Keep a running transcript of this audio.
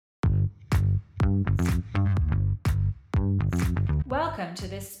Welcome to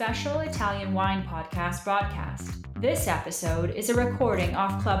this special Italian wine podcast broadcast. This episode is a recording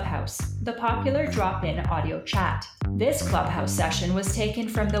off Clubhouse, the popular drop-in audio chat. This Clubhouse session was taken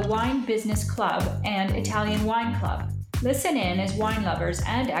from the Wine Business Club and Italian Wine Club. Listen in as wine lovers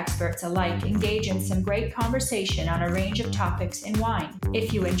and experts alike engage in some great conversation on a range of topics in wine.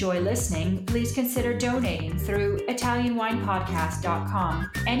 If you enjoy listening, please consider donating through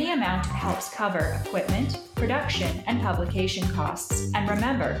ItalianWinePodcast.com. Any amount helps cover equipment, production, and publication costs. And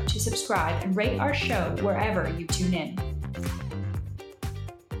remember to subscribe and rate our show wherever you tune in.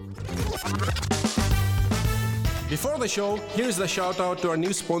 Before the show, here's the shout out to our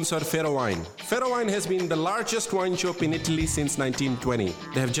new sponsor, Ferro Wine. Ferro Wine has been the largest wine shop in Italy since 1920.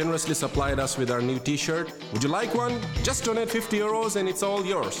 They have generously supplied us with our new t-shirt. Would you like one? Just donate €50 and it's all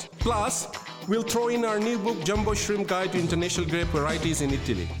yours. Plus, we'll throw in our new book, Jumbo Shrimp Guide to International Grape Varieties in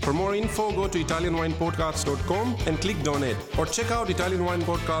Italy. For more info, go to ItalianWinePodcast.com and click donate. Or check out Italian Wine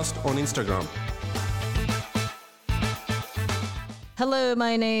Podcast on Instagram. Hello,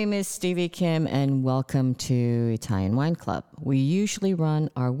 my name is Stevie Kim and welcome to Italian Wine Club. We usually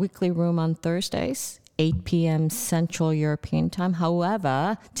run our weekly room on Thursdays, 8 p.m. Central European Time.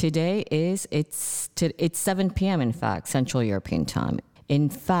 However, today it's 7 p.m. in fact, Central European Time.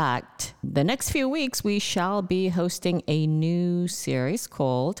 In fact, the next few weeks we shall be hosting a new series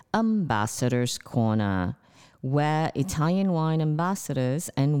called Ambassador's Corner, where Italian wine ambassadors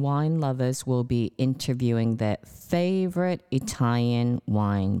and wine lovers will be interviewing their favorite Italian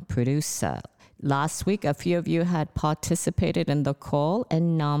wine producer. Last week, a few of you had participated in the call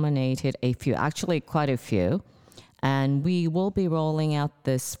and nominated a few, actually quite a few. And we will be rolling out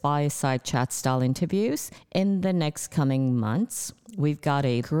this fireside chat style interviews in the next coming months. We've got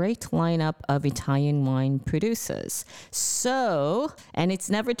a great lineup of Italian wine producers. So, and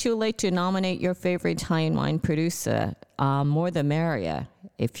it's never too late to nominate your favorite Italian wine producer. More the merrier,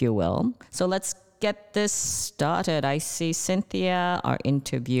 if you will. So let's get this started. I see Cynthia, our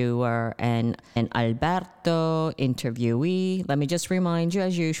interviewer, and Alberto, interviewee. Let me just remind you,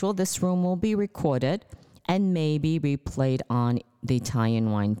 as usual, this room will be recorded and maybe replayed on the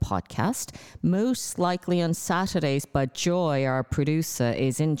Italian Wine Podcast, most likely on Saturdays, but Joy, our producer,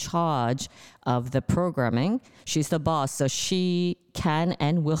 is in charge of the programming. She's the boss, so she can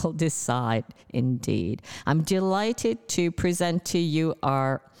and will decide, indeed. I'm delighted to present to you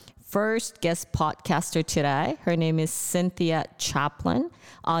our first guest podcaster today. Her name is Cynthia Chaplin,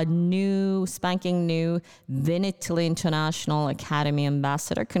 a spanking new Vinitaly International Academy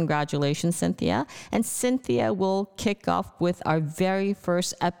Ambassador. Congratulations, Cynthia. And Cynthia will kick off with our very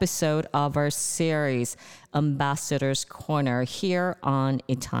first episode of our series, Ambassador's Corner, here on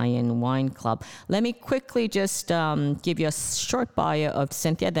Italian Wine Club. Let me quickly just give you a short bio of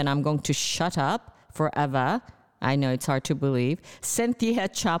Cynthia, then I'm going to shut up forever. I know it's hard to believe. Cynthia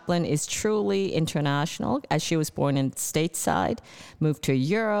Chaplin is truly international, as she was born in stateside, moved to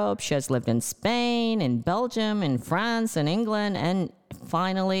Europe. She has lived in Spain, in Belgium, in France, in England, and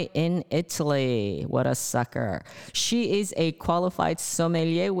finally in Italy. What a sucker. She is a qualified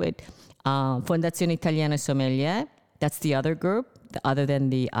sommelier with Fondazione Italiana Sommelier. That's the other group, other than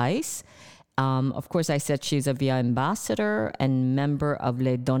the ICE. Of course, I said she's a VIA ambassador and member of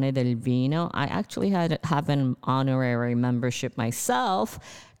Le Donne del Vino. I actually have an honorary membership myself.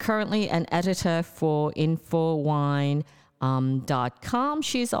 Currently an editor for infowine.com.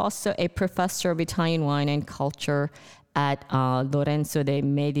 She's also a professor of Italian wine and culture at Lorenzo de'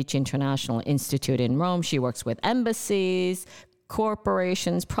 Medici International Institute in Rome. She works with embassies,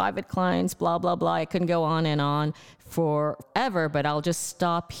 corporations, private clients, blah, blah, blah. I can go on and on forever, but I'll just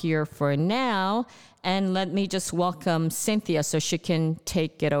stop here for now. And let me just welcome Cynthia so she can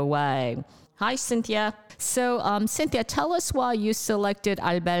take it away. Hi, Cynthia. So, Cynthia, tell us why you selected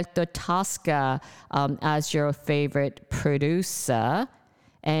Alberto Tasca as your favorite producer.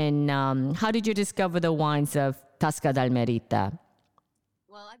 And how did you discover the wines of Tasca d'Almerita?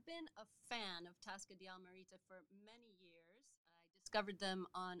 Well, I've been a fan of Tasca d'Almerita for many years. I discovered them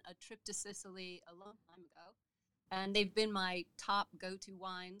on a trip to Sicily a long time ago. And they've been my top go-to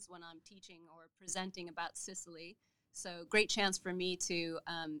wines when I'm teaching or presenting about Sicily. So great chance for me to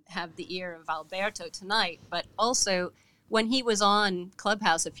have the ear of Alberto tonight. But also, when he was on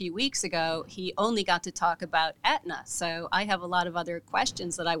Clubhouse a few weeks ago, he only got to talk about Etna. So I have a lot of other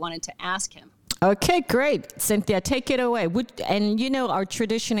questions that I wanted to ask him. Okay, great. Cynthia, take it away. And you know, our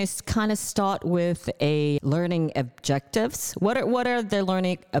tradition is kind of start with a learning objectives. What are the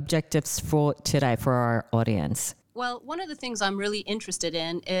learning objectives for today for our audience? Well, one of the things I'm really interested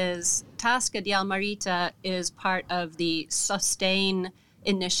in is Tasca d'Almerita is part of the Sustain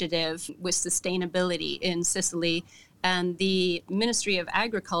initiative with sustainability in Sicily. And the Ministry of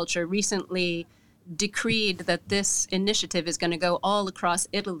Agriculture recently decreed that this initiative is going to go all across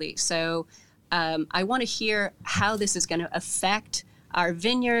Italy. So I want to hear how this is going to affect our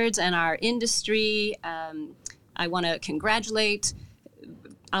vineyards and our industry. I want to congratulate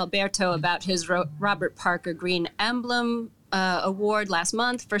Alberto about his Robert Parker Green Emblem Award last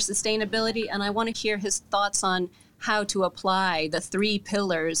month for sustainability. And I want to hear his thoughts on how to apply the 3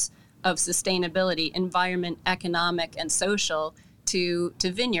 pillars of sustainability, environment, economic, and social, to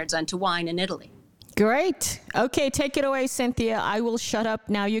vineyards and to wine in Italy. Great. Okay, take it away, Cynthia. I will shut up.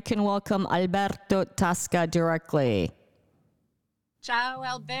 Now you can welcome Alberto Tasca directly. Ciao,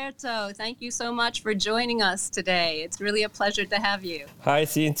 Alberto. Thank you so much for joining us today. It's really a pleasure to have you. Hi,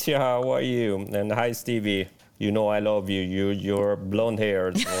 Cynthia. How are you? And hi, Stevie. You know I love you. Your blonde hair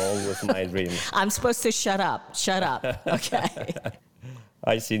is always my dream. I'm supposed to shut up. Shut up. Okay.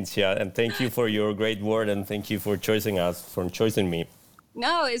 Hi, Cynthia, and thank you for your great word, and thank you for choosing me.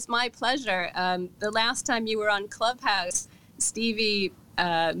 No, it's my pleasure. The last time you were on Clubhouse, Stevie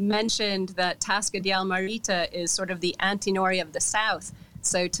mentioned that Tasca di Almarita is sort of the Antinori of the South.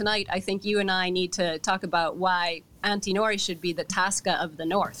 So tonight, I think you and I need to talk about why Antinori should be the Tasca of the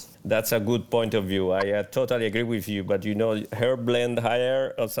North. That's a good point of view. I totally agree with you. But you know, her blonde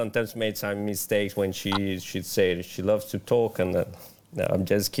hair sometimes made some mistakes when she said she loves to talk and. No, I'm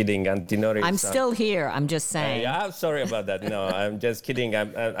just kidding. Antinori. I'm still here. I'm just saying. Yeah, I'm sorry about that. No, I'm just kidding.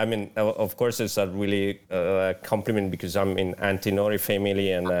 I mean, of course, it's a really compliment because I'm in Antinori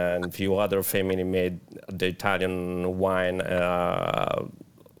family and a few other family made the Italian wine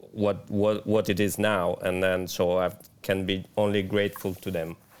what it is now, and then so I can be only grateful to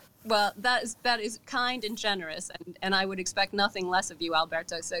them. Well, that is kind and generous, and I would expect nothing less of you,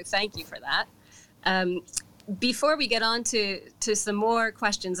 Alberto. So thank you for that. Before we get on to some more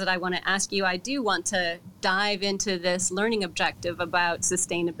questions that I want to ask you, I do want to dive into this learning objective about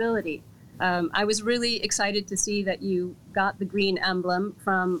sustainability. I was really excited to see that you got the green emblem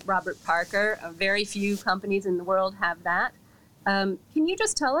from Robert Parker. Very few companies in the world have that. Can you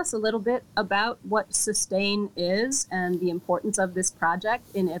just tell us a little bit about what Sustain is and the importance of this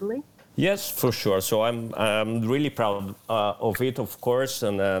project in Italy? Yes, for sure. So I'm really proud of it, of course,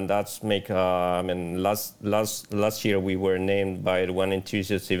 and that's make. I mean, last year we were named by the Wine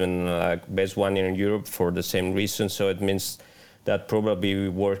Enthusiast even best wine in Europe for the same reason. So it means that probably we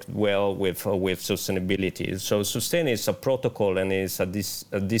worked well with sustainability. So Sustain is a protocol and is a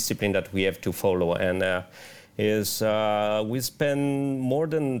discipline that we have to follow, and we spent more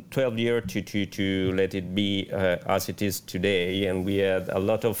than 12 years to let it be as it is today, and we had a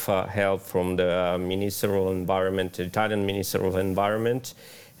lot of help from the Minister of Environment, the Italian Minister of Environment,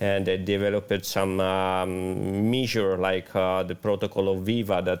 and they developed some measure like the protocol of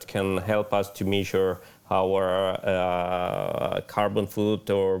Viva that can help us to measure our carbon footprint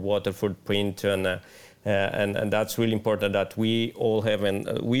or water footprint, and that's really important that we all have, and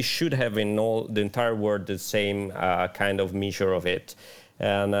we should have in all the entire world the same kind of measure of it.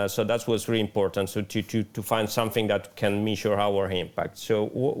 And so that was really important. So to find something that can measure our impact. So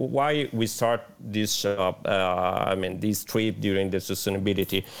why we start this this trip during the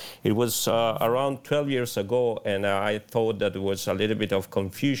sustainability? It was around 12 years ago, and I thought that there was a little bit of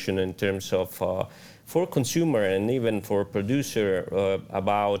confusion in terms of for consumer and even for producer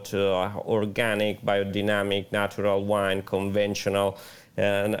about organic, biodynamic, natural wine, conventional.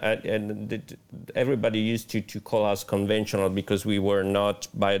 And everybody used to call us conventional because we were not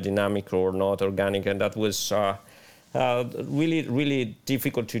biodynamic or not organic, and that was really, really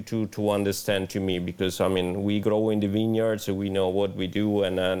difficult to understand to me because, I mean, we grow in the vineyards, so we know what we do,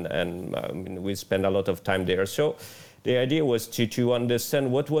 and we spend a lot of time there. So the idea was to understand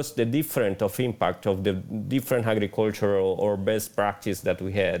what was the difference of impact of the different agricultural or best practice that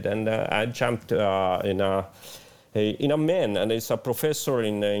we had. And I jumped in a man, and it's a professor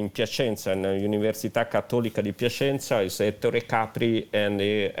in Piacenza, in Università Cattolica di Piacenza, it's Ettore Capri, and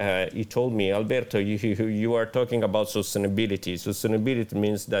he told me, Alberto, you are talking about sustainability. Sustainability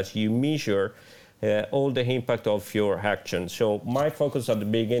means that you measure all the impact of your action. So my focus at the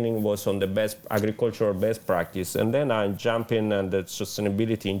beginning was on the best agricultural best practice, and then I jump in and the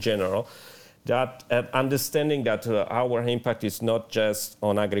sustainability in general. That understanding that our impact is not just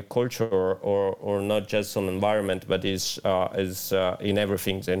on agriculture or not just on environment, but is in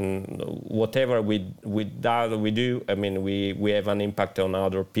everything. And whatever we do, I mean, we have an impact on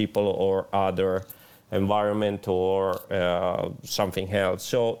other people or other environment or something else.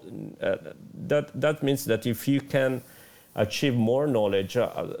 So that means that if you can achieve more knowledge,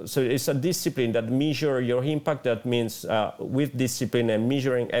 so it's a discipline that measure your impact. That means with discipline and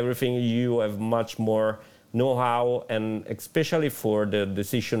measuring everything, you have much more know-how, and especially for the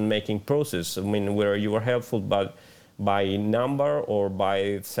decision-making process. I mean, where you are helpful by number or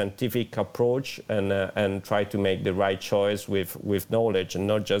by scientific approach, and try to make the right choice with knowledge, and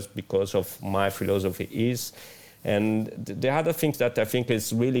not just because of my philosophy is. And the other things that I think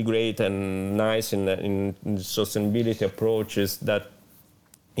is really great and nice in sustainability approach is that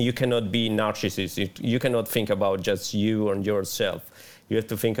you cannot be narcissist. You cannot think about just you and yourself. You have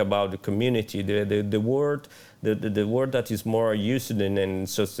to think about the community, the word that is more used in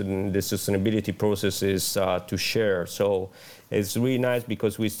the sustainability process is to share. So it's really nice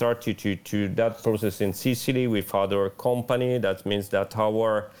because we started to that process in Sicily with other company. That means that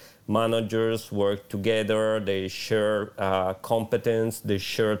our managers work together, they share competence, they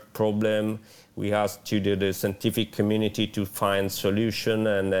share problem. We ask to the scientific community to find solution,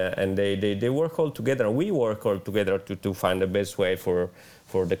 and they work all together. We work all together to find the best way for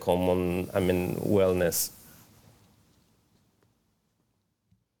the common, wellness.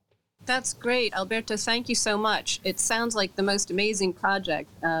 That's great, Alberto. Thank you so much. It sounds like the most amazing project,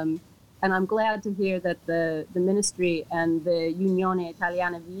 and I'm glad to hear that the ministry and the Unione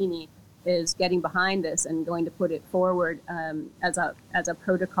Italiana Vini is getting behind this and going to put it forward as a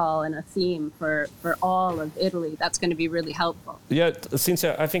protocol and a theme for all of Italy. That's going to be really helpful. Yeah,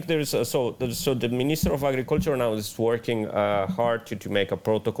 Cynthia, I think there's so the Minister of Agriculture now is working hard to make a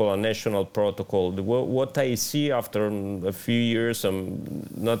protocol, a national protocol. What I see after a few years,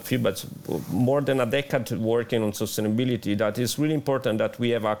 not few, but more than a decade working on sustainability, that is really important that we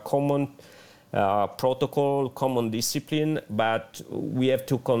have a common protocol, common discipline, but we have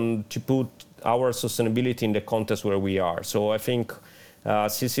to put our sustainability in the context where we are. So I think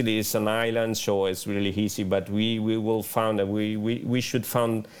Sicily is an island, so it's really easy, but we will find that we should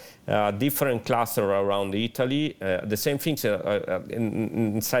find different cluster around Italy. The same things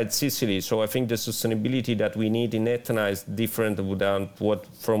inside Sicily. So I think the sustainability that we need in Etna is different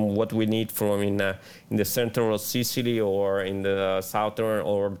from what we need from in the center of Sicily or in the southern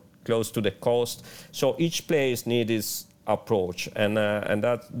or close to the coast. So each place needs its approach, and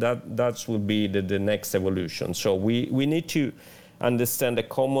that would be the next evolution. So we need to understand a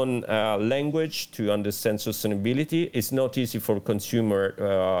common language to understand sustainability. It's not easy for consumer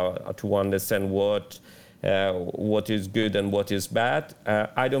to understand what is good and what is bad.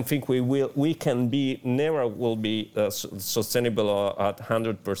 I don't think we never will be sustainable at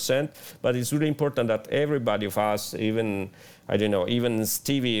 100%, but it's really important that everybody of us, even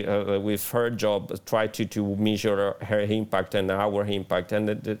Stevie with her job, try to measure her impact and our impact.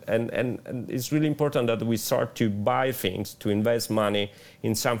 And it's really important that we start to buy things, to invest money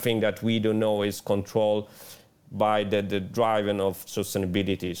in something that we don't know is controlled by the driving of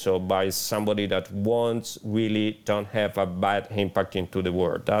sustainability. So by somebody that don't have a bad impact into the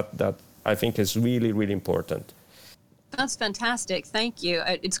world. That I think is really, really important. That's fantastic. Thank you.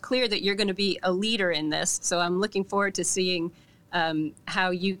 It's clear that you're going to be a leader in this. So I'm looking forward to seeing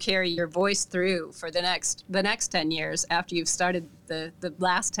how you carry your voice through for the next 10 years after you've started the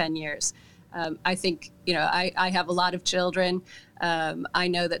last 10 years. I think, I have a lot of children. I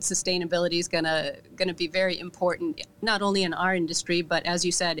know that sustainability is going to be very important, not only in our industry, but as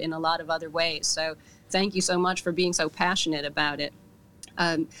you said, in a lot of other ways. So thank you so much for being so passionate about it.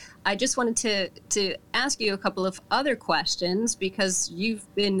 I just wanted to ask you a couple of other questions, because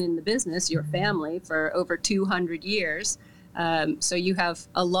you've been in the business, your family, for over 200 years. So you have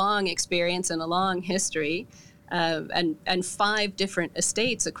a long experience and a long history, and 5 different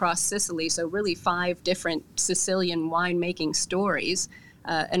estates across Sicily. So really 5 different Sicilian winemaking stories.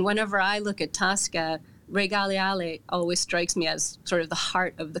 And whenever I look at Tasca, Regaliale always strikes me as sort of the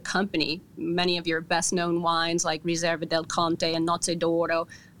heart of the company. Many of your best-known wines like Riserva del Conte and Nozze d'Oro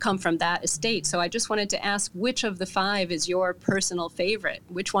come from that estate. So I just wanted to ask, which of the 5 is your personal favorite?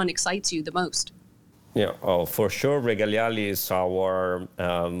 Which one excites you the most? Yeah, for sure, Regaliale is our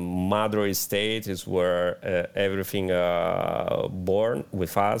mother estate. Is where everything born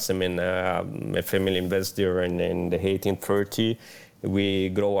with us. I mean, my family invested there in the 1830. We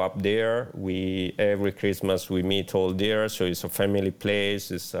grow up there. Every Christmas we meet all there. So it's a family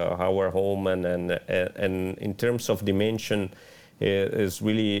place. It's our home, and in terms of dimension, is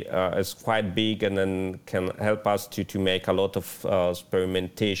really is quite big, and then can help us to make a lot of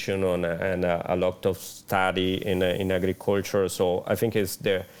experimentation on and a lot of study in agriculture. So I think it's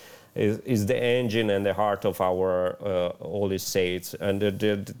the engine and the heart of our all estates, and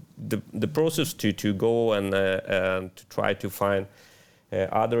the process to go and to try to find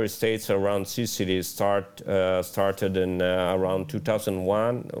other estates around Sicily started in around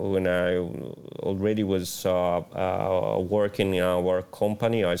 2001 when I already was working in our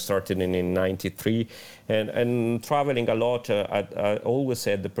company. I started in 93, and traveling a lot. I always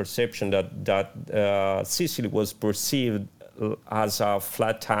had the perception that Sicily was perceived as a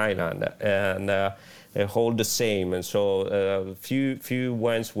flat island and all the same, and so few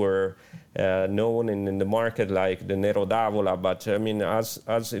wines were known in the market, like the Nero d'Avola, but I mean,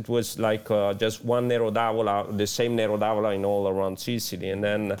 as it was like just one Nero d'Avola, the same Nero d'Avola in all around Sicily, and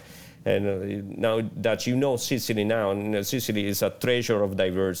then now that you know Sicily now, Sicily is a treasure of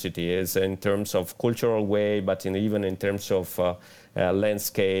diversity, is in terms of cultural way, but even in terms of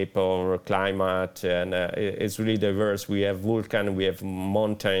landscape or climate, and it's really diverse. We have volcano, we have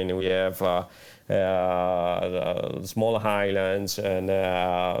mountain, we have small highlands, and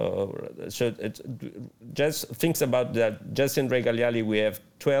so just thinks about that. Just in Regaliali, we have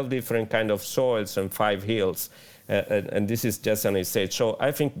 12 different kind of soils and 5 hills, and this is just an estate. So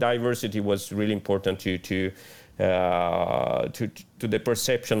I think diversity was really important to the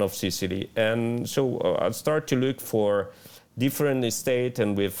perception of Sicily, and so I start to look for different estate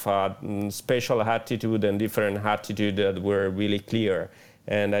and with special attitude and different attitude that were really clear.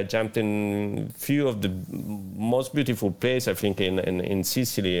 And I jumped in few of the most beautiful places, I think, in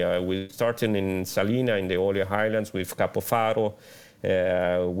Sicily. We started in Salina, in the Olio Highlands, with Capofaro.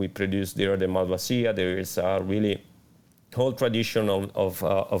 We produced there the Malvasia. There is a really whole tradition of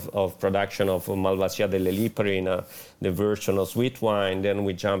production of Malvasia delle Lipari, the version of sweet wine. Then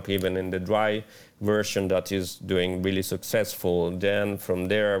we jump even in the dry version that is doing really successful. Then from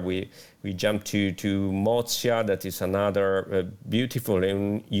there we jump to Mozia, that is another beautiful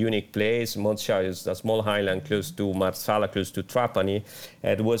and unique place. Mozia is a small island close to Marsala, close to Trapani.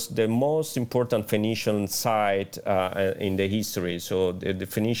 It was the most important Phoenician site in the history. So the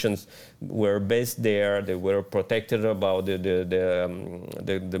Phoenicians were based there. They were protected about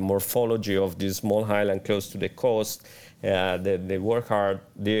the morphology of this small island close to the coast. They work hard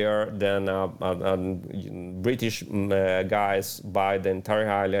there. Then British guys buy the entire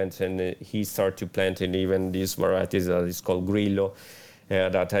island, and he started to plant in even these varieties that is called Grillo,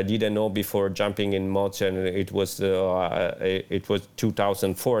 that I didn't know before jumping in Mozia, and it was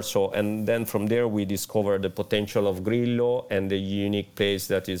 2004. So, and then from there we discovered the potential of Grillo and the unique place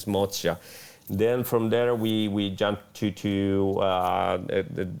that is Mozia. Then from there we jumped to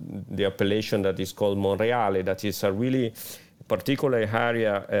the appellation that is called Monreale, that is a really particular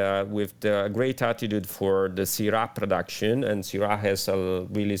area with a great attitude for the Syrah production, and Syrah has a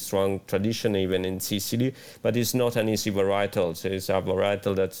really strong tradition even in Sicily, but it's not an easy varietal. So it's a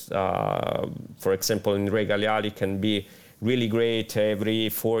varietal that's, for example, in Regaliali can be really great every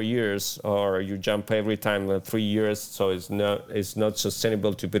 4 years, or you jump every time 3 years, so it's not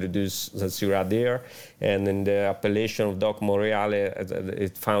sustainable to produce the Syrah there. And in the appellation of Doc Monreale,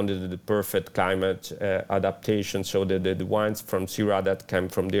 it found the perfect climate adaptation, so the wines from Syrah that came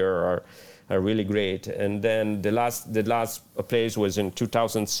from there are really great. And then the last place was in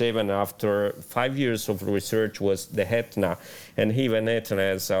 2007. After 5 years of research was the Etna, and even Etna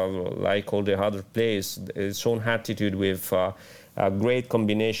has, like all the other places, its own attitude with a great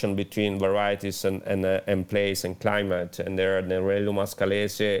combination between varieties and place and climate. And there are Nerello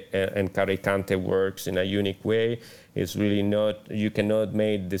Mascalese and Caricante works in a unique way. It's really not, you cannot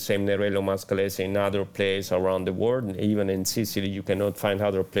make the same Nerello Mascalese in other places around the world. Even in Sicily, you cannot find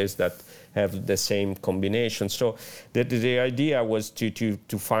other places that have the same combination. So the idea was to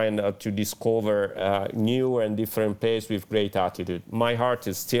find to discover new and different places with great attitude. My heart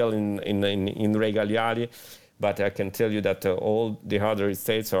is still in Regaliali, but I can tell you that all the other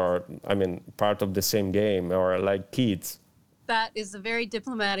estates are, part of the same game, or like kids. That is a very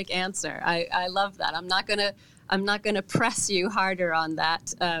diplomatic answer. I love that. I'm not gonna press you harder on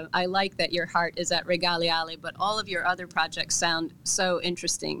that. I like that your heart is at Regaliali, but all of your other projects sound so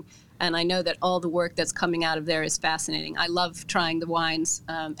interesting. And I know that all the work that's coming out of there is fascinating. I love trying the wines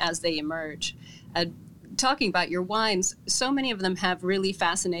as they emerge. Talking about your wines, so many of them have really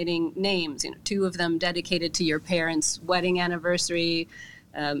fascinating names. 2 of them dedicated to your parents' wedding anniversary.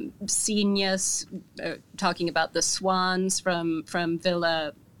 Signes, talking about the swans from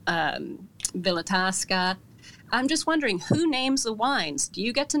Villa Tasca. I'm just wondering, who names the wines? Do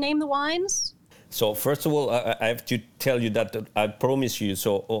you get to name the wines? So first of all, I have to tell you that I promise you.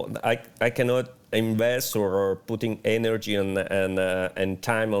 So I cannot invest or putting energy and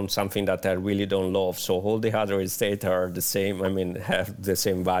time on something that I really don't love. So all the other estates are the same. Have the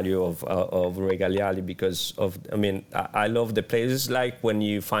same value of Regaliali because of. I love the places like when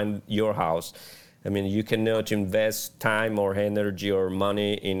you find your house. I mean, you cannot invest time or energy or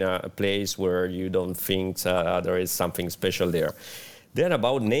money in a place where you don't think there is something special there. Then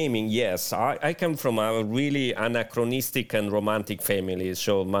about naming, yes, I come from a really anachronistic and romantic family.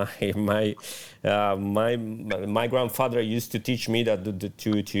 So my grandfather used to teach me that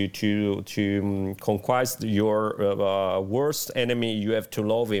to conquest your worst enemy, you have to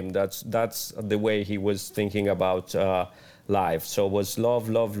love him. That's the way he was thinking about life. So it was love,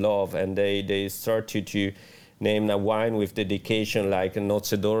 love, love, and they started to name a wine with dedication like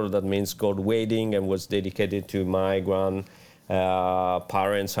Nozze d'Oro, that means God waiting, and was dedicated to my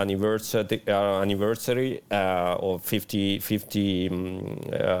parents' anniversary of 50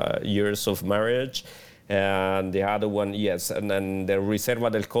 years of marriage. And the other one, yes, and then the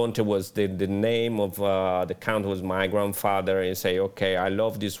Riserva del Conte was the name of the count was my grandfather. And say, okay, I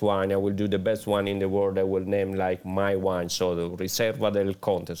love this wine, I will do the best one in the world, I will name like my wine, so the Riserva del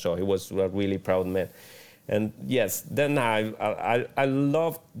Conte. So he was a really proud man. And yes, then I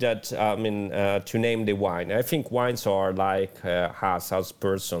love that, to name the wine. I think wines are like us as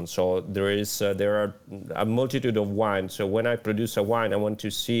persons. So there are a multitude of wines. So when I produce a wine, I want to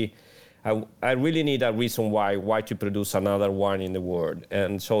see, I really need a reason why to produce another wine in the world.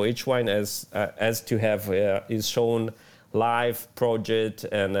 And so each wine has to have its own life project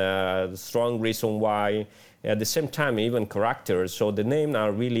and a strong reason why. At the same time, even characters. So the names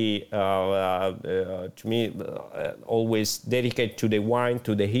are really, to me, always dedicated to the wine,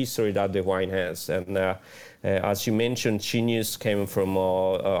 to the history that the wine has. And as you mentioned, Genius came from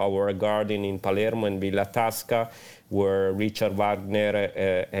our garden in Palermo, in Villa Tasca, where Richard Wagner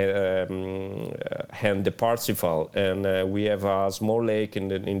had the Parsifal. And we have a small lake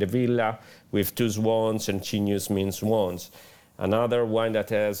in the villa with 2 swans, and Genius means swans. Another wine that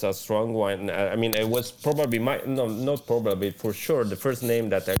has a strong wine, it was probably not probably, for sure, the first name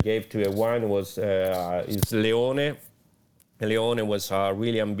that I gave to a wine is Leone. Leone was a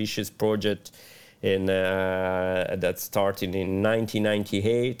really ambitious project that started in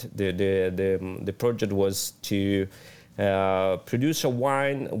 1998. The project was to produce a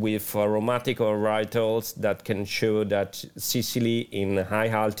wine with aromatic varietals that can show that Sicily in high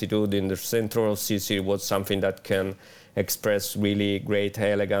altitude in the center of Sicily was something that can express really great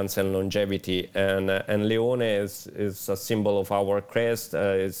elegance and longevity. And Leone is a symbol of our crest.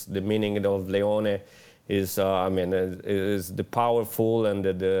 It's the meaning of Leone is is the powerful and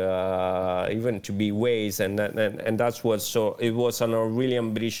the even to be wise, and that's what. So it was a really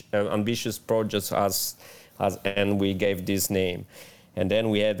ambitious project and we gave this name. And then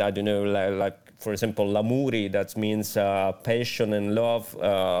we had, like for example, L'Amuri, that means passion and love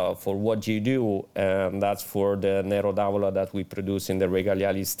for what you do, and that's for the Nero d'Avola that we produce in the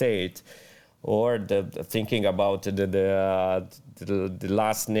Regaliali estate. Or thinking about the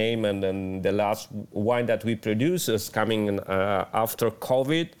last name and then the last wine that we produce is coming after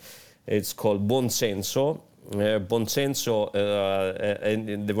COVID. It's called Buonsenso. Buonsenso,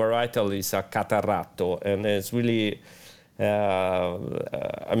 and the varietal is a Catarratto, and it's really.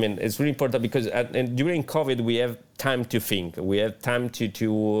 It's really important because during COVID we have time to think. We have time to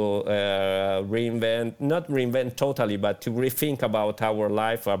reinvent, not reinvent totally, but to rethink about our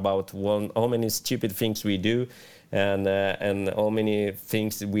life, about how many stupid things we do, and how many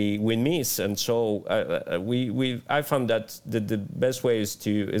things we miss. And so I found that the best way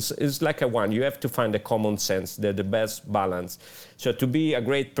is like a wine. You have to find the common sense, the best balance. So to be a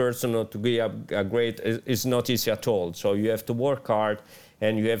great person or to be a great is not easy at all. So you have to work hard,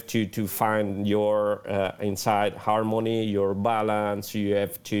 and you have to find your inside harmony, your balance. You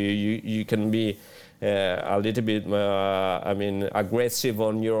have to you can be a little bit aggressive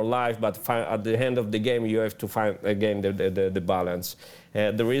on your life, but at the end of the game you have to find again the balance.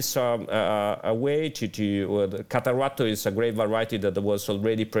 There is a way to Catarratto is a great variety that was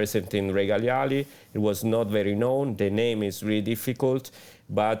already present in Regaliali. It was not very known. The name is really difficult,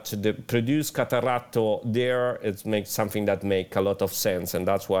 but the produced Catarratto there, it makes something that makes a lot of sense, and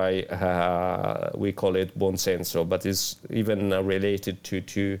that's why we call it Buonsenso. But it's even related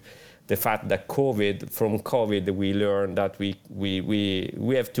to the fact that from COVID we learned that we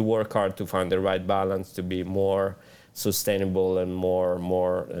have to work hard to find the right balance to be more sustainable and more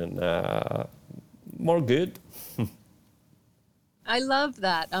good. I love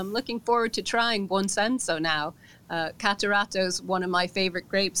that. I'm looking forward to trying Buonsenso now. Catarratto is one of my favorite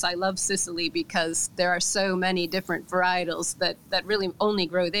grapes. I love Sicily because there are so many different varietals that really only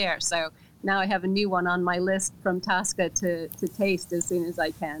grow there. So now I have a new one on my list from Tasca to taste as soon as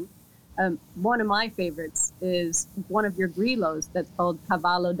I can. One of my favorites is one of your Grillos that's called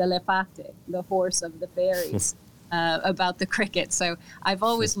Cavallo delle Fate, the horse of the fairies, about the cricket. So I've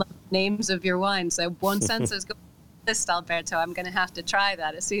always loved names of your wines. So Buon Senso is going on the list, Alberto. I'm going to have to try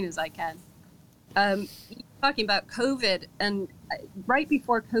that as soon as I can. Talking about COVID, and right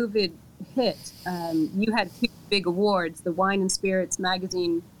before COVID hit, you had two big awards, the Wine and Spirits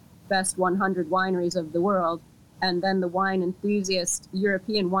Magazine Best 100 Wineries of the World, and then the Wine Enthusiast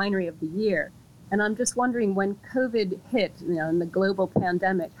European Winery of the Year. And I'm just wondering, when COVID hit, in the global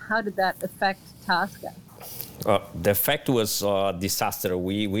pandemic, how did that affect Tasca? The effect was disaster.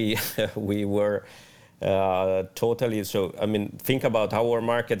 We were totally, so I mean, think about our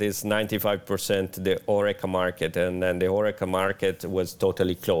market is 95% the HoReCa market, and then the HoReCa market was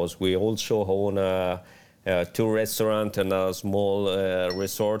totally closed. We also own two restaurants and a small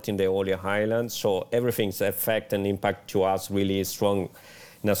resort in the Eolia Highlands, so everything's effect and impact to us really strong,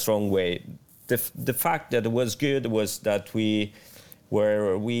 in a strong way. The fact that was good was that we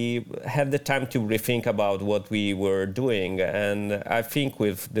had the time to rethink about what we were doing, and I think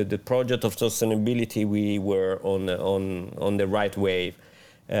with the project of sustainability we were on the right way,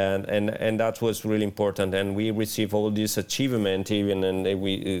 and that was really important. And we received all this achievement, even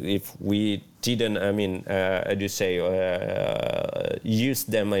if we didn't, use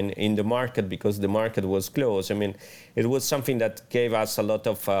them in the market because the market was closed. I mean, it was something that gave us a lot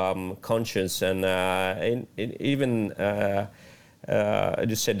of conscience, and even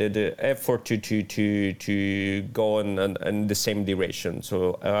the effort to go in the same direction.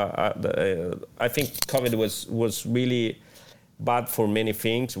 So I think COVID was really bad for many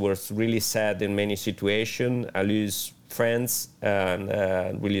things, was really sad in many situations. I lose friends,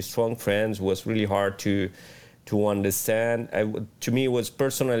 and really strong friends, was really hard to understand. To me, it was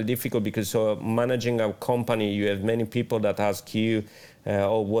personally difficult because managing a company, you have many people that ask you,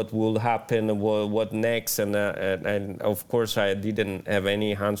 what will happen, what next, and of course I didn't have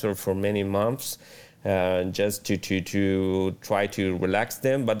any answer for many months, just to try to relax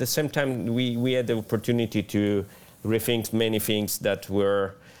them. But at the same time, we had the opportunity to rethink many things that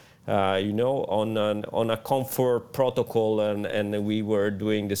were on a comfort protocol, and we were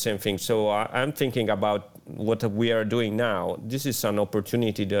doing the same thing. So I'm thinking about what we are doing now. This is an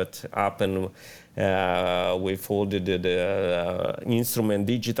opportunity that happened with all the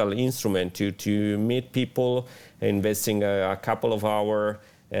digital instrument to meet people, investing a couple of hours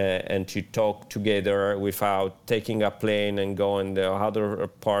and to talk together without taking a plane and going the other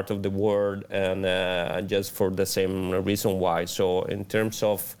part of the world, and just for the same reason why. So in terms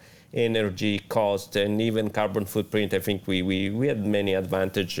of energy cost and even carbon footprint, I think we had many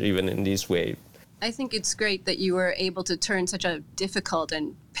advantages even in this way. I think it's great that you were able to turn such a difficult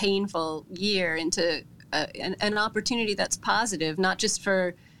and painful year into an opportunity that's positive, not just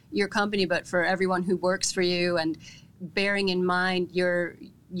for your company, but for everyone who works for you, and bearing in mind your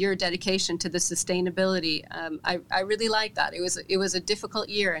dedication to the sustainability. I really like that. It was a difficult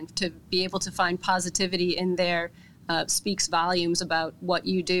year, and to be able to find positivity in there speaks volumes about what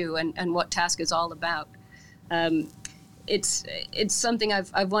you do and what Tasca is all about. It's something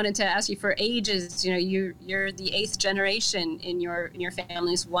I've wanted to ask you for ages. You're the 8th generation in your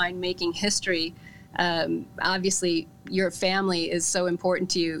family's winemaking history. Obviously, your family is so important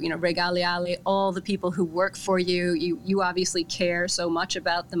to you. Regaliale, all the people who work for you. You obviously care so much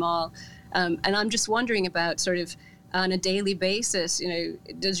about them all. And I'm just wondering about sort of on a daily basis.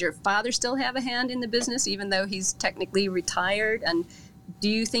 Does your father still have a hand in the business, even though he's technically retired? And do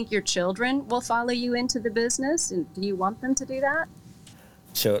you think your children will follow you into the business? And do you want them to do that?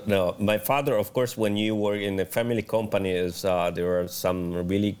 So, no, my father, of course, when you work in a family company, there are some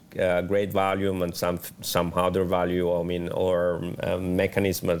really great value and some other value, or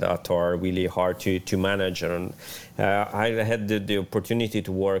mechanisms that are really hard to manage. And I had the opportunity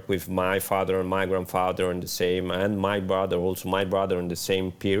to work with my father and my grandfather in the same, and my brother in the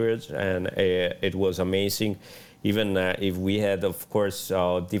same period, and it was amazing. Even if we had, of course,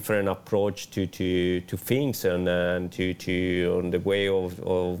 a different approach to things and to on the way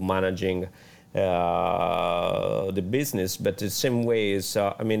of managing the business, but the same way is,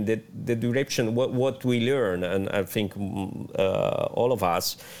 the direction, what we learn, and I think all of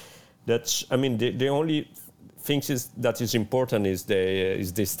us, that's, the only things that is important is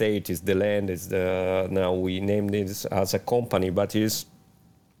the state, is the land, now we named it as a company, but is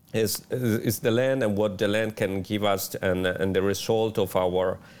the land and what the land can give us, and the result of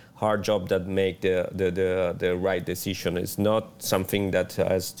our hard job that make the right decision. It's not something that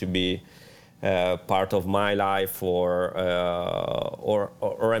has to be part of my life, or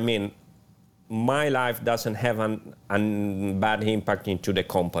my life doesn't have a bad impact into the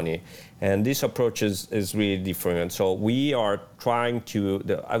company, and this approach is really different. So we are trying to,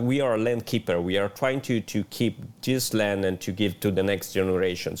 we are a land keeper. We are trying to keep this land and to give to the next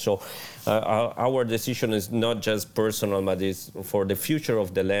generation. So our decision is not just personal, but is for the future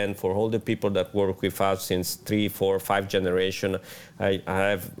of the land, for all the people that work with us since 3, 4, 5 generations.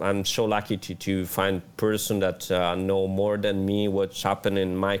 I'm so lucky to find person that know more than me what's happened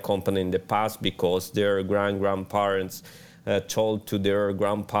in my company in the past, because their grandparents told to their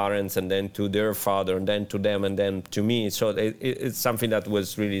grandparents, and then to their father, and then to them, and then to me. So it's something that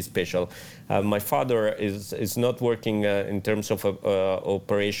was really special. My father is not working in terms of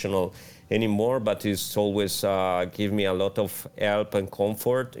operational anymore, but he's always give me a lot of help and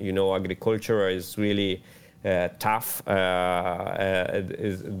comfort. You know, agriculture is really tough. There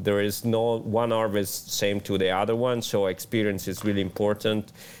is no one harvest same to the other one, so experience is really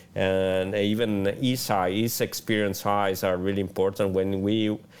important. And even his experience eyes are really important. When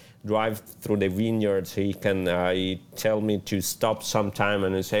we drive through the vineyards, he tell me to stop sometime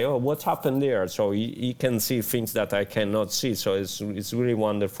and say, "Oh, what happened there?" So he can see things that I cannot see. So it's really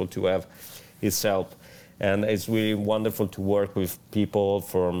wonderful to have his help. And it's really wonderful to work with people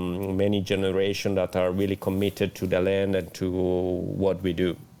from many generations that are really committed to the land and to what we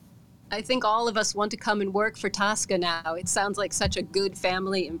do. I think all of us want to come and work for Tasca now. It sounds like such a good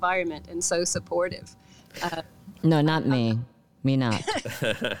family environment and so supportive. No, not me. Me not.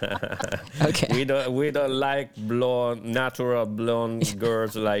 Okay. We don't like natural blonde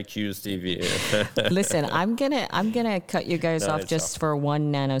girls like you, Stevie. Listen, I'm gonna cut you guys off just for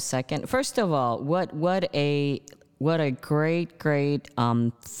 1 nanosecond. First of all, what a great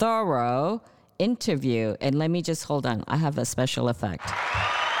thorough interview. And let me just hold on. I have a special effect.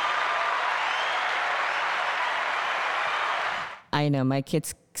 I know my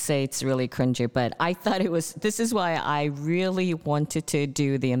kids say it's really cringy, but I thought this is why I really wanted to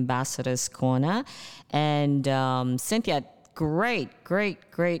do the Ambassador's Corner. And Cynthia, great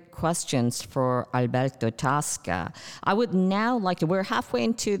questions for Alberto Tasca. I would now like to, we're halfway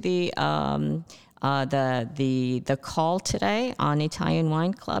into the call today on Italian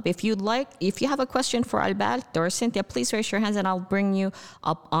Wine Club. If you have a question for Alberto or Cynthia, please raise your hands and I'll bring you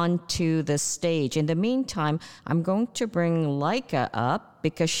up onto the stage. In the meantime, I'm going to bring Laika up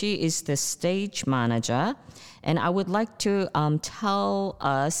because she is the stage manager. And I would like to tell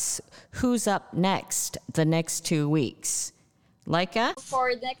us who's up next the next 2 weeks. Laika?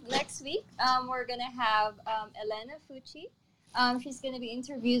 For next week, we're going to have Elena Fucci. She's going to be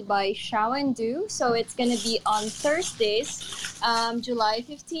interviewed by Shao and Du. So it's going to be on Thursdays, July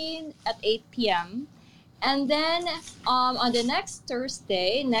 15 at 8 p.m. And then on the next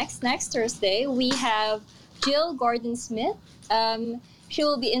Thursday, next Thursday, we have Jill Gordon-Smith. She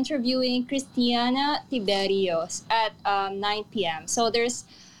will be interviewing Cristiana Tiberios at 9 p.m. So there's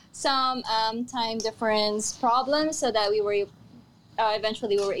some time difference problems, so that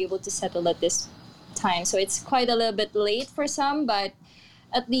eventually we were able to settle at this time. So it's quite a little bit late for some, but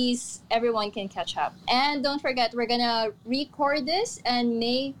at least everyone can catch up. And don't forget, we're gonna record this and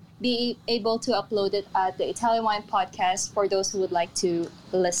may be able to upload it at the Italian Wine Podcast for those who would like to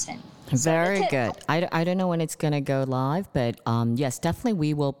listen. Very good. I don't know when it's going to go live, but yes, definitely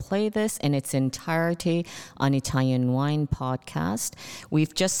we will play this in its entirety on Italian Wine Podcast.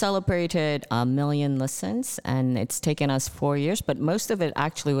 We've just celebrated 1 million listens, and it's taken us 4 years, but most of it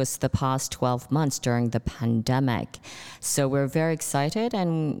actually was the past 12 months during the pandemic. So we're very excited,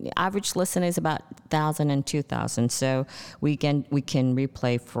 and average listen is about 1,000 and 2,000. So we can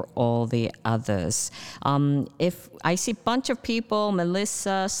replay for all the others. If I see a bunch of people,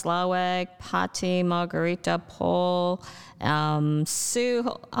 Melissa, Slawek, Patty, Margarita, Paul, Sue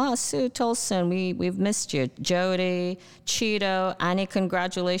Tolson, we've missed you. Jody, Cheeto, Annie,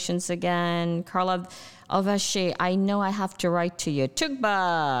 congratulations again. Carla Ovashi, I know I have to write to you.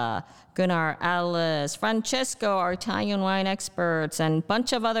 Tugba, Gunnar, Alice, Francesco, our Italian wine experts, and a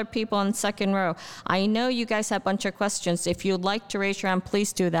bunch of other people in second row. I know you guys have a bunch of questions. If you'd like to raise your hand,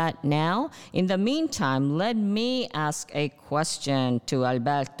 please do that now. In the meantime, let me ask a question to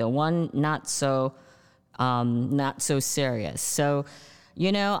Alberto, one not so serious. So,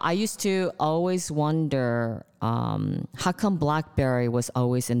 I used to always wonder how come BlackBerry was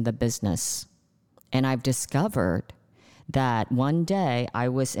always in the business. And I've discovered that one day I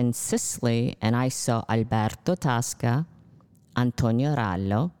was in Sicily and I saw Alberto Tasca, Antonio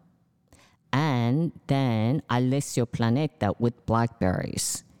Rallo, and then Alessio Planeta with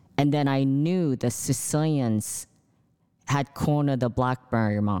blackberries. And then I knew the Sicilians had cornered the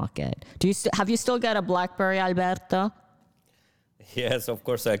blackberry market. Have you still got a blackberry, Alberto? Yes, of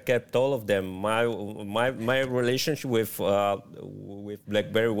course, I kept all of them. My relationship with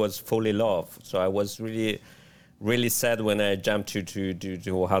BlackBerry was fully love. So I was really really sad when I jumped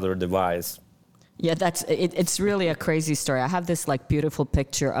to other device. Yeah, it's really a crazy story. I have this like beautiful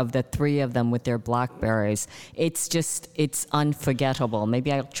picture of the three of them with their Blackberries. It's unforgettable.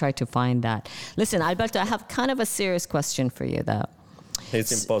 Maybe I'll try to find that. Listen, Alberto, I have kind of a serious question for you though.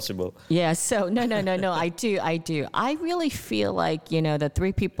 It's impossible. Yeah, so no, I do. I really feel like, the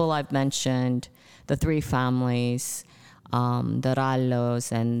three people I've mentioned, the three families, the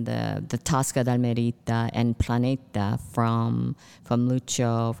Rallos and the Tasca d'Almerita and Planeta from Lucio,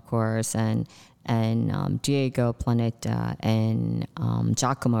 of course, and Diego Planeta and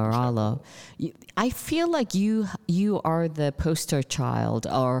Giacomo Rallo. I feel like you are the poster child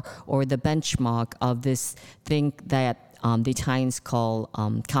or the benchmark of this thing that the Italians call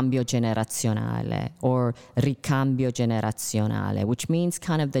cambio generazionale or ricambio generazionale, which means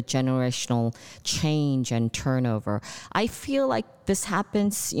kind of the generational change and turnover. I feel like this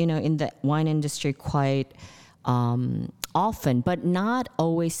happens, in the wine industry quite often, but not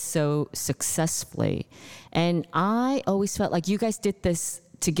always so successfully. And I always felt like you guys did this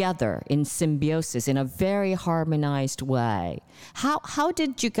together in symbiosis in a very harmonized way. How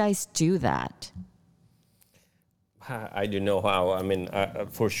did you guys do that? I don't know how. I mean,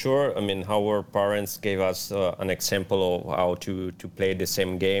 for sure, our parents gave us an example of how to play the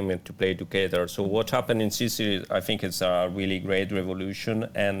same game and to play together. So what happened in Sicily, I think it's a really great revolution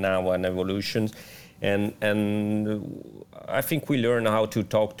and now an evolution. And I think we learn how to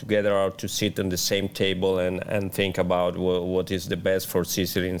talk together, how to sit on the same table and think about what is the best for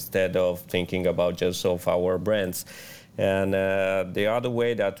Sicily instead of thinking about just of our brands. And the other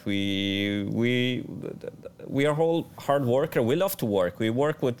way that we are all hard worker. We love to work. We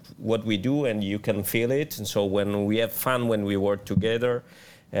work with what we do, and you can feel it. And so when we have fun when we work together,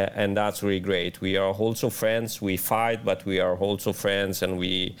 and that's really great. We are also friends. We fight, but we are also friends, and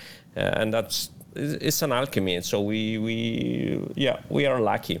and it's an alchemy. So we are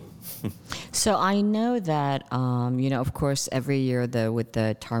lucky. So I know that of course every year with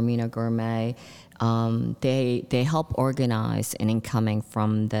the Taormina Gourmet. They help organize an incoming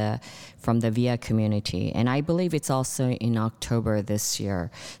from the VIA community, and I believe it's also in October this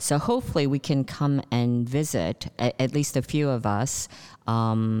year. So hopefully we can come and visit, at least a few of us.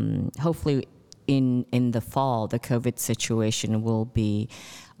 Hopefully in the fall, the COVID situation will be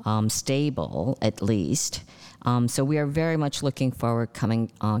stable at least. So we are very much looking forward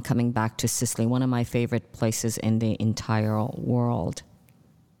coming back to Sicily, one of my favorite places in the entire world.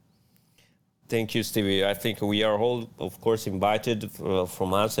 Thank you, Stevie. I think we are all, of course, invited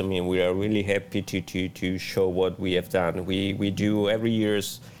from us. I mean, we are really happy to show what we have done. We do every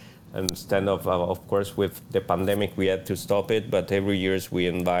year's, instead of course, with the pandemic, we had to stop it, but every year we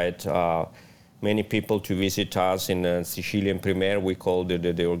invite many people to visit us in Sicilian Premier. We call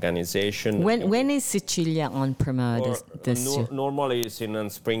the organization. When is Sicilia on Premier this year? Normally it's in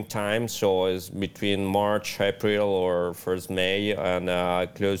springtime, so it's between March, April, or 1st May,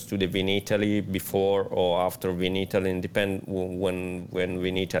 and close to the Vinitaly, before or after Vinitaly, depend when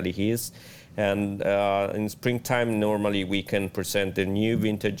Vinitaly is. And in springtime, normally we can present the new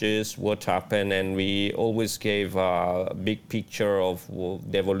vintages, what happened, and we always gave a big picture of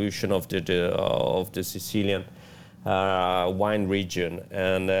the evolution of the Sicilian wine region.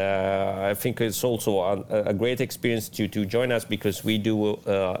 And I think it's also a great experience to join us, because we do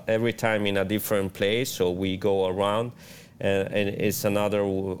every time in a different place, so we go around. And it's another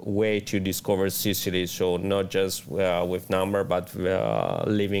way to discover Sicily. So not just with number, but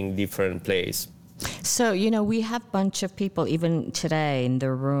living different place. So, we have a bunch of people, even today in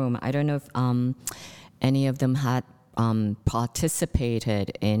the room. I don't know if any of them had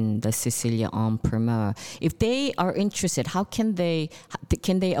participated in the Sicilia en Primeur. If they are interested, how can they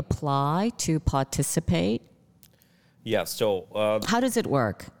apply to participate? Yeah, so... how does it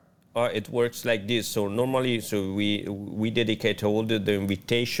work? It works like this. So normally, we dedicate all the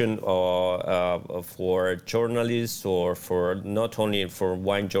invitation for journalists, or for not only for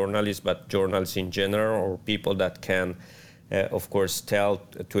wine journalists, but journalists in general, or people that can, of course, tell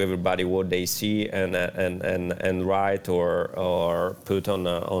to everybody what they see and write or put on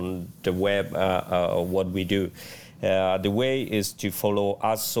the web what we do. The way is to follow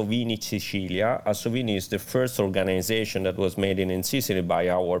Assovini Sicilia. Assovini is the first organization that was made in Sicily by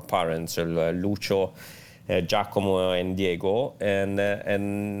our parents, Lucio, Giacomo, and Diego, and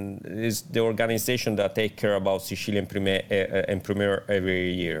is the organization that take care about Sicilian Premier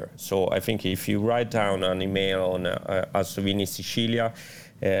every year. So I think if you write down an email on Assovini Sicilia,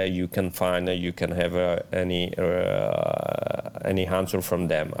 you can have any answer from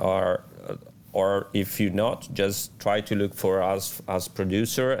them. or if you not, just try to look for us as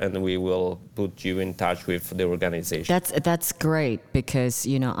producer, and we will put you in touch with the organization. That's great, because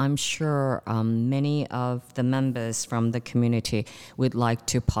I'm sure many of the members from the community would like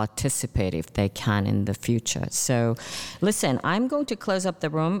to participate if they can in the future. So, listen, I'm going to close up the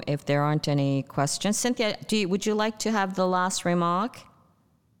room if there aren't any questions. Cynthia, would you like to have the last remark?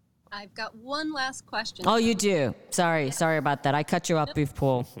 I've got one last question. Oh, you do. Sorry about that. I cut you up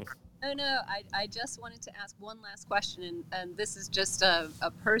before. No, I just wanted to ask one last question, and this is just a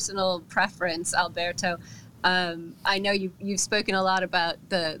personal preference, Alberto. I know you've spoken a lot about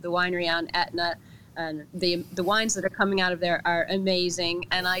the winery on Etna, and the wines that are coming out of there are amazing.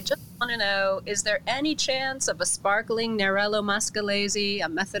 And I just want to know, is there any chance of a sparkling Nerello Mascalese, a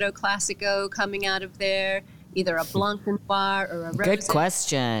Metodo Classico coming out of there, either a Blanc Noir or a Rosé? Good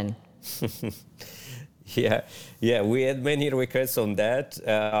question. Yeah, we had many requests on that.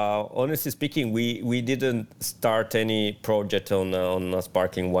 Honestly speaking, we didn't start any project on a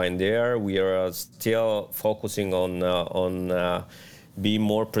sparkling wine there. We are still focusing on being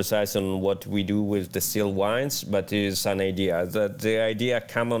more precise on what we do with the still wines, but it is an idea. The idea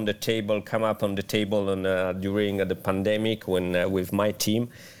come up on the table during the pandemic when with my team.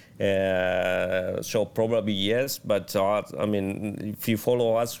 So probably yes, but if you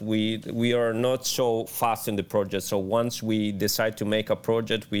follow us, we are not so fast in the project. So once we decide to make a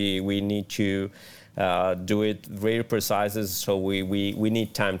project, we need to do it very precise. So we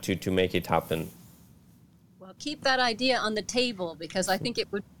need time to make it happen. Well, keep that idea on the table, because I think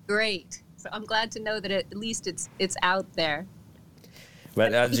it would be great. So I'm glad to know that at least it's out there.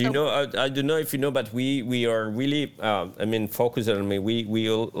 But as you know, I don't know if you know, but we are really, focused on we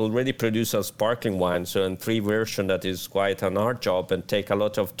already produce a sparkling wine, so in 3 versions that is quite an art job and take a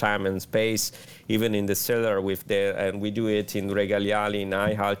lot of time and space, even in the cellar and we do it in Regaliali in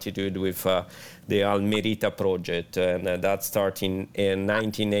high altitude with the Almerita project, and that started in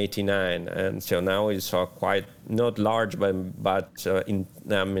 1989, and so now it's quite not large, but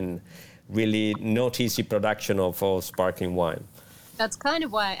really not easy production of sparkling wine. That's kind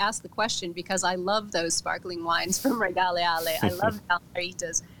of why I asked the question, because I love those sparkling wines from Regaleale. I love the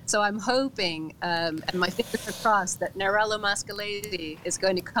Almeritas. So I'm hoping, and my fingers are crossed, that Nerello Mascalese is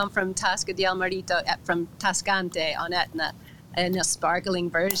going to come from Tasca di Almerito, from Tascante on Etna, in a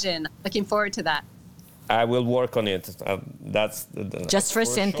sparkling version. Looking forward to that. I will work on it. That's just for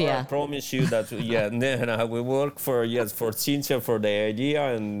Cynthia. Sure, I promise you that. I will work for Cynthia for the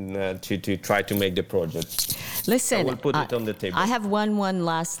idea and to try to make the project. Listen, I will put it on the table. I have one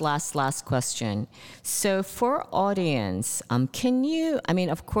last question. So for audience, can you?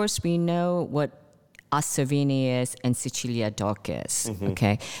 Of course, we know what Assovini is and Sicilia Doc is,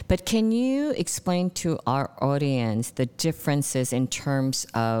 okay? But can you explain to our audience the differences in terms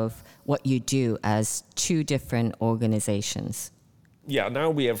of what you do as 2 different organizations? Yeah, now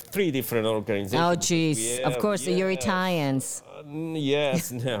we have 3 different organizations. Oh, geez. Of course, you're Italians.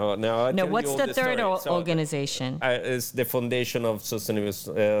 Yes, no. No, what's the third organization? It's the Foundation of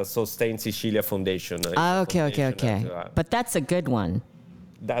Sustain Sicilia Foundation. Okay. But that's a good one.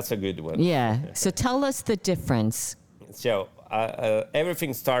 That's a good one. Yeah. So tell us the difference. So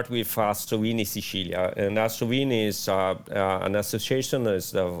everything starts with Assovini Sicilia, and Assovini is an association,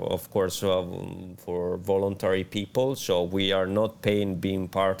 of course, for voluntary people. So we are not paying being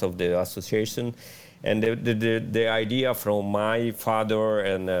part of the association. And the idea from my father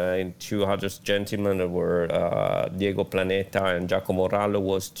and 2 other gentlemen that were Diego Planeta and Giacomo Rallo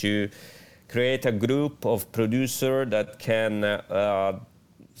was to create a group of producers that can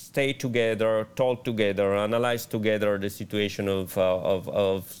stay together, talk together, analyze together the situation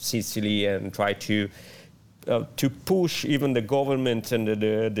of Sicily, and try to push even the government and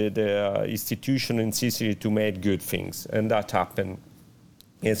the institution in Sicily to make good things, and that happened.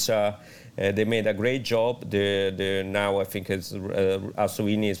 They made a great job. Now I think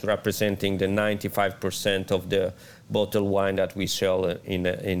Assovini is representing the 95% of the bottled wine that we sell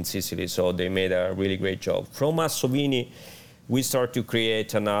in Sicily. So they made a really great job. From Assovini, we start to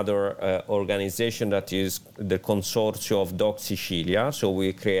create another organization that is the Consorzio of Doc Sicilia. So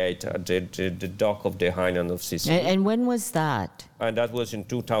we create the Doc of the Island of Sicily. And when was that? And that was in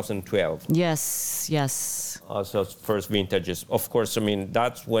 2012. Yes. So first vintages. Of course,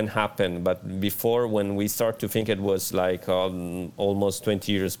 that's when happened. But before, when we start to think, it was like almost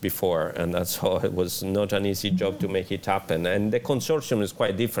 20 years before. And that's how it was not an easy job to make it happen. And the consortium is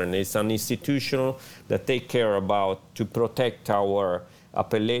quite different. It's an institution that take care about to protect our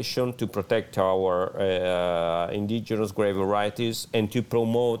appellation, to protect our indigenous grape varieties, and to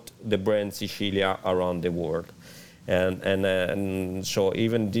promote the brand Sicilia around the world. And so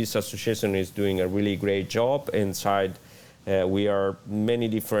even this association is doing a really great job inside. We are many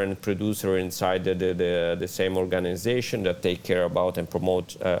different producers inside the same organization that take care about and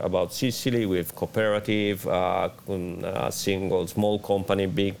promote about Sicily with cooperative, single, small company,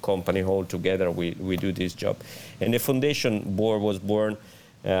 big company, all together. We do this job. And the foundation board was born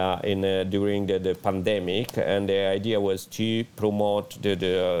during the pandemic, and the idea was to promote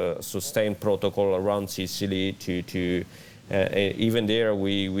the sustained protocol around Sicily to even there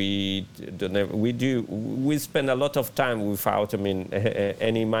we spend a lot of time without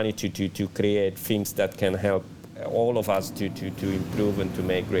any money to create things that can help all of us to improve and to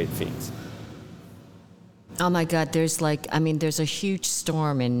make great things. Oh my God, there's a huge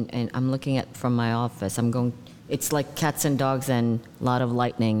storm and I'm looking at from my office. It's like cats and dogs and a lot of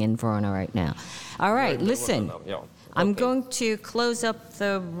lightning in Verona right now. All right, listen. Yeah. Okay. I'm going to close up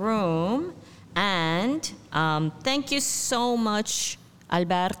the room. And thank you so much,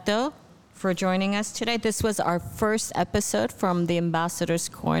 Alberto, for joining us today. This was our first episode from the Ambassador's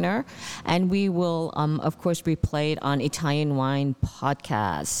Corner, and we will, of course, replay it on Italian Wine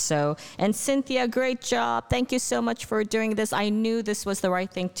Podcast. And Cynthia, great job. Thank you so much for doing this. I knew this was the right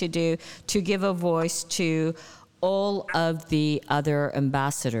thing to do, to give a voice to all of the other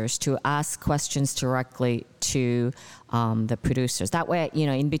ambassadors, to ask questions directly to the producers. That way,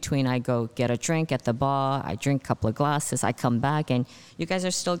 in between I go get a drink at the bar, I drink a couple of glasses, I come back, and you guys are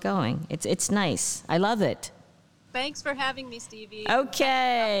still going. It's nice. I love it. Thanks for having me, Stevie.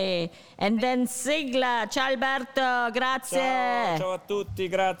 Okay. And then sigla. Ciao Alberto, grazie. Ciao a tutti,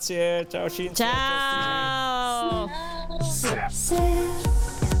 grazie. Ciao Cynthia. Ciao.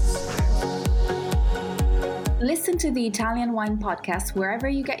 Listen to the Italian Wine Podcast wherever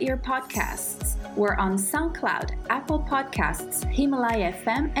you get your podcasts. We're on SoundCloud, Apple Podcasts, Himalaya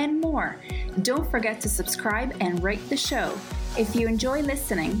FM, and more. Don't forget to subscribe and rate the show. If you enjoy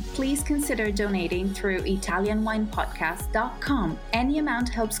listening, please consider donating through ItalianWinePodcast.com. Any amount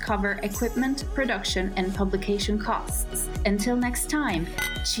helps cover equipment, production, and publication costs. Until next time,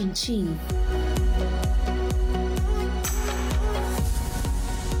 cin cin.